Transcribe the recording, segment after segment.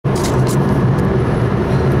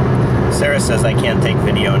Chris says I can't take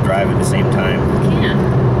video and drive at the same time. Can't.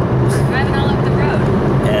 Driving all over the road.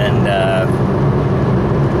 And,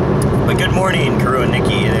 but good morning, Karoo and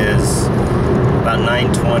Nikki. It is about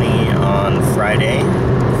 9:20 on Friday,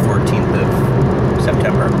 14th of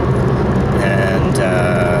September. And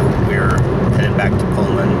we're headed back to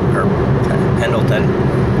Pullman, or Pendleton.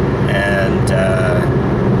 And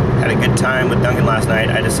had a good time with Duncan last night.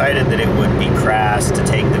 I decided that it would be crass to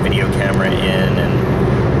take the video camera in and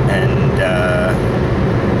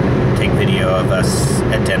take video of us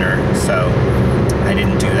at dinner, so I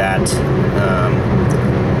didn't do that.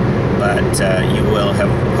 But you will have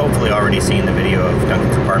hopefully already seen the video of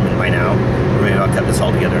Duncan's apartment by now. Or maybe I'll cut this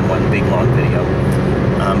all together in one big long video.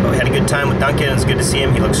 But we had a good time with Duncan. It's good to see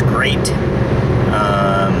him. He looks great.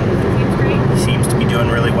 He seems to be doing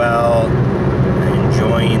really well.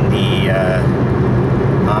 Enjoying the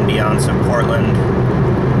ambiance of Portland.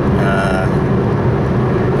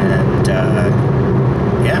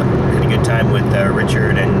 Yeah, had a good time with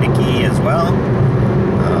Richard and Nikki as well.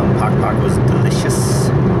 Pock Pock was delicious.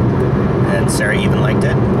 And Sarah even liked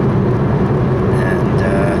it. And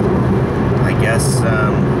I guess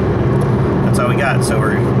that's all we got. So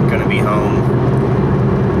we're going to be home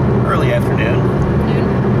early afternoon.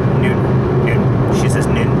 Noon. She says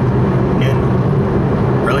noon.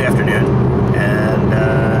 Early afternoon. And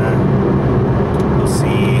we'll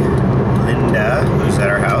see Linda, who's at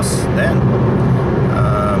our house then.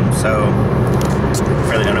 So,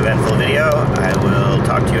 fairly uneventful video. I will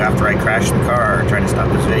talk to you after I crash the car trying to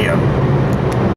stop this video.